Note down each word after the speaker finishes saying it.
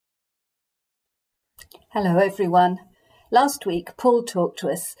Hello everyone. Last week Paul talked to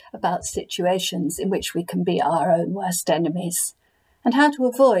us about situations in which we can be our own worst enemies and how to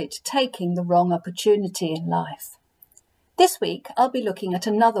avoid taking the wrong opportunity in life. This week I'll be looking at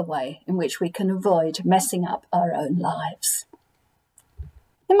another way in which we can avoid messing up our own lives.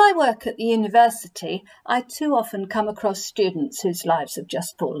 In my work at the university, I too often come across students whose lives have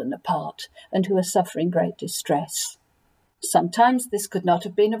just fallen apart and who are suffering great distress. Sometimes this could not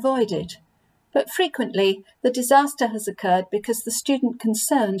have been avoided, but frequently the disaster has occurred because the student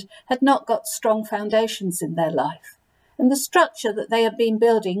concerned had not got strong foundations in their life, and the structure that they had been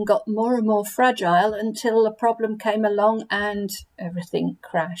building got more and more fragile until a problem came along and everything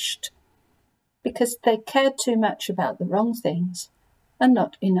crashed, because they cared too much about the wrong things and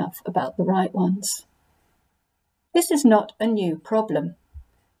not enough about the right ones. This is not a new problem.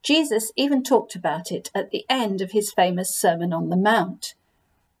 Jesus even talked about it at the end of his famous Sermon on the Mount.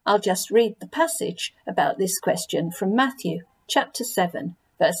 I'll just read the passage about this question from Matthew chapter 7,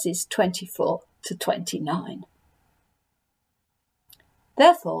 verses 24 to 29.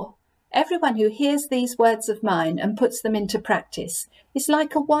 Therefore, everyone who hears these words of mine and puts them into practice is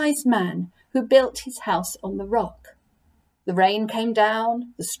like a wise man who built his house on the rock. The rain came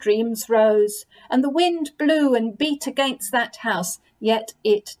down, the streams rose, and the wind blew and beat against that house, yet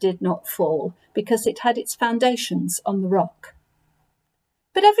it did not fall, because it had its foundations on the rock.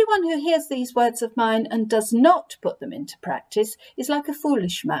 But everyone who hears these words of mine and does not put them into practice is like a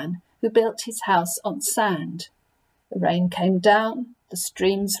foolish man who built his house on sand. The rain came down, the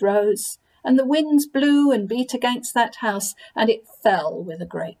streams rose, and the winds blew and beat against that house, and it fell with a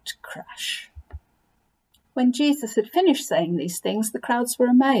great crash. When Jesus had finished saying these things, the crowds were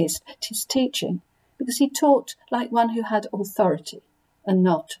amazed at his teaching, because he taught like one who had authority and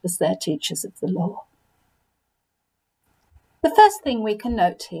not as their teachers of the law. The first thing we can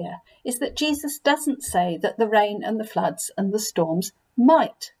note here is that Jesus doesn't say that the rain and the floods and the storms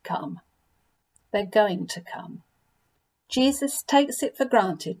might come. They're going to come. Jesus takes it for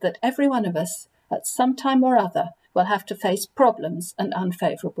granted that every one of us, at some time or other, will have to face problems and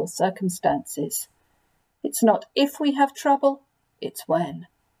unfavourable circumstances. It's not if we have trouble, it's when.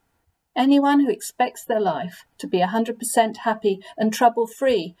 Anyone who expects their life to be 100% happy and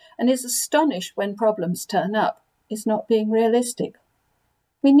trouble-free and is astonished when problems turn up is not being realistic.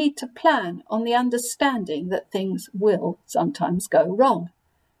 We need to plan on the understanding that things will sometimes go wrong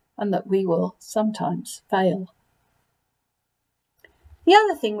and that we will sometimes fail. The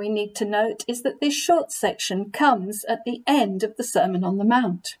other thing we need to note is that this short section comes at the end of the Sermon on the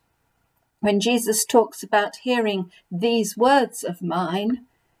Mount. When Jesus talks about hearing these words of mine,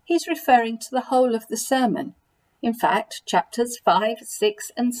 he's referring to the whole of the sermon. In fact, chapters 5,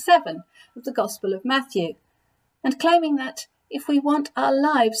 6 and 7 of the Gospel of Matthew, and claiming that if we want our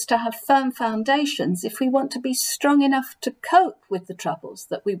lives to have firm foundations, if we want to be strong enough to cope with the troubles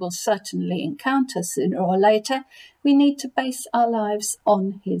that we will certainly encounter sooner or later, we need to base our lives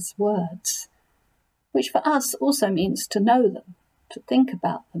on his words, which for us also means to know them, to think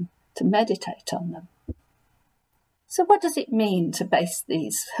about them, to meditate on them. So what does it mean to base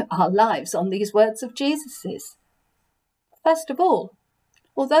our lives on these words of Jesus's? First of all,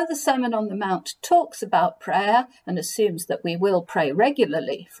 although the Sermon on the Mount talks about prayer and assumes that we will pray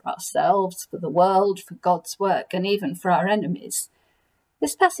regularly for ourselves, for the world, for God's work, and even for our enemies,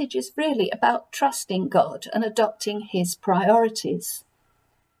 this passage is really about trusting God and adopting his priorities.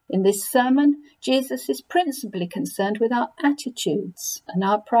 In this sermon, Jesus is principally concerned with our attitudes and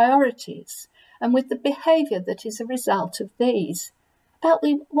our priorities, and with the behaviour that is a result of these, about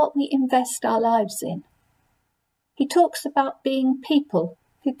what we invest our lives in. He talks about being people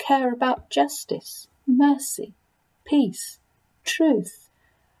who care about justice, mercy, peace, truth,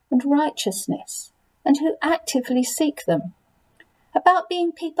 and righteousness, and who actively seek them. About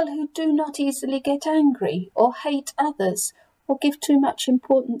being people who do not easily get angry or hate others or give too much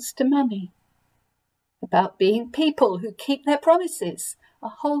importance to money. About being people who keep their promises,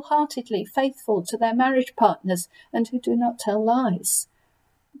 are wholeheartedly faithful to their marriage partners, and who do not tell lies.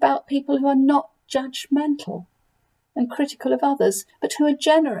 About people who are not judgmental and critical of others, but who are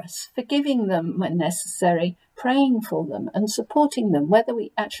generous, forgiving them when necessary, praying for them and supporting them, whether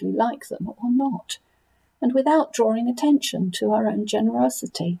we actually like them or not, and without drawing attention to our own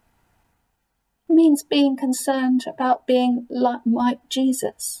generosity. It means being concerned about being like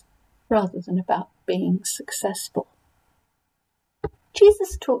Jesus, rather than about being successful.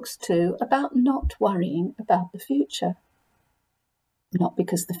 Jesus talks too about not worrying about the future. Not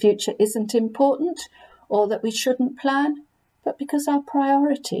because the future isn't important or that we shouldn't plan, but because our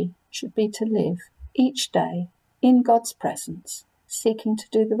priority should be to live each day in God's presence, seeking to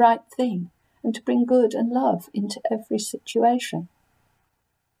do the right thing and to bring good and love into every situation.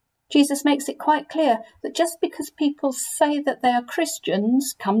 Jesus makes it quite clear that just because people say that they are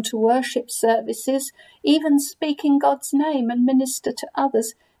Christians, come to worship services, even speak in God's name and minister to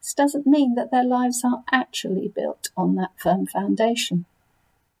others, this doesn't mean that their lives are actually built on that firm foundation.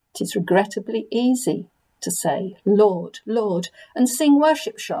 It is regrettably easy to say, Lord, Lord, and sing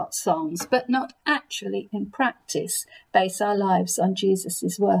worship songs, but not actually in practice base our lives on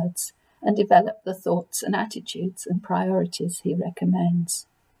Jesus' words and develop the thoughts and attitudes and priorities he recommends.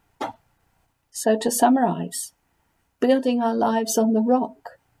 So to summarise, building our lives on the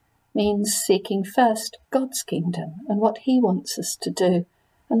rock means seeking first God's kingdom and what he wants us to do,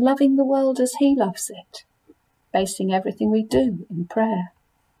 and loving the world as he loves it, basing everything we do in prayer.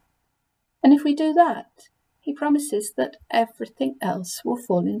 And if we do that, he promises that everything else will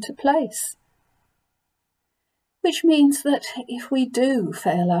fall into place. Which means that if we do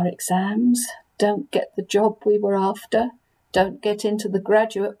fail our exams, don't get the job we were after, don't get into the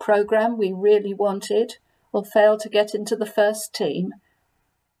graduate programme we really wanted, or fail to get into the first team,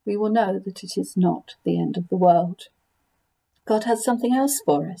 we will know that it is not the end of the world. God has something else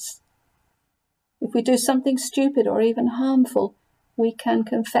for us. If we do something stupid or even harmful, we can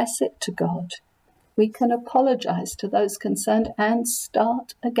confess it to God. We can apologise to those concerned and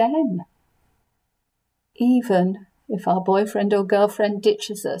start again. Even if our boyfriend or girlfriend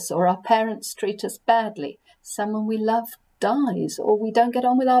ditches us, or our parents treat us badly, someone we love dies, or we don't get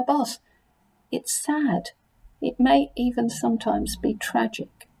on with our boss, it's sad. It may even sometimes be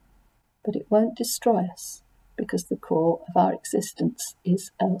tragic, but it won't destroy us because the core of our existence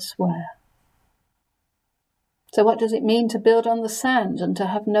is elsewhere. So what does it mean to build on the sand and to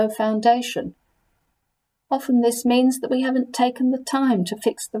have no foundation? Often this means that we haven't taken the time to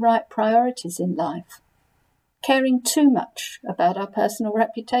fix the right priorities in life, caring too much about our personal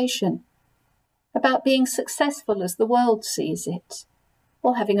reputation, about being successful as the world sees it,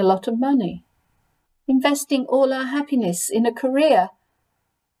 or having a lot of money, investing all our happiness in a career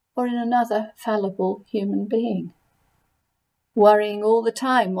or in another fallible human being, worrying all the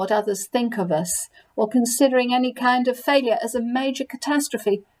time what others think of us, or considering any kind of failure as a major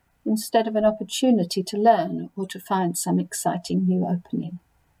catastrophe instead of an opportunity to learn or to find some exciting new opening.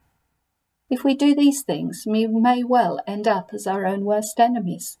 If we do these things, we may well end up as our own worst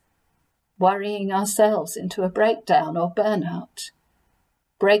enemies, worrying ourselves into a breakdown or burnout,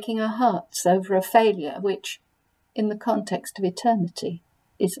 breaking our hearts over a failure which, in the context of eternity,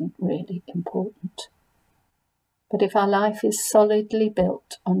 isn't really important. But if our life is solidly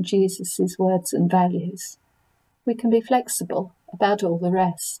built on Jesus' words and values, we can be flexible about all the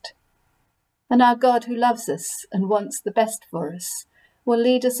rest. And our God, who loves us and wants the best for us, will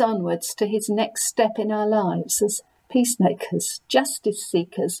lead us onwards to his next step in our lives as peacemakers, justice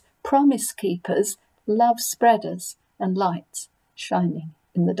seekers, promise keepers, love spreaders, and lights shining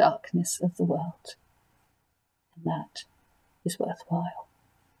in the darkness of the world. And that is worthwhile.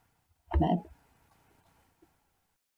 Amen.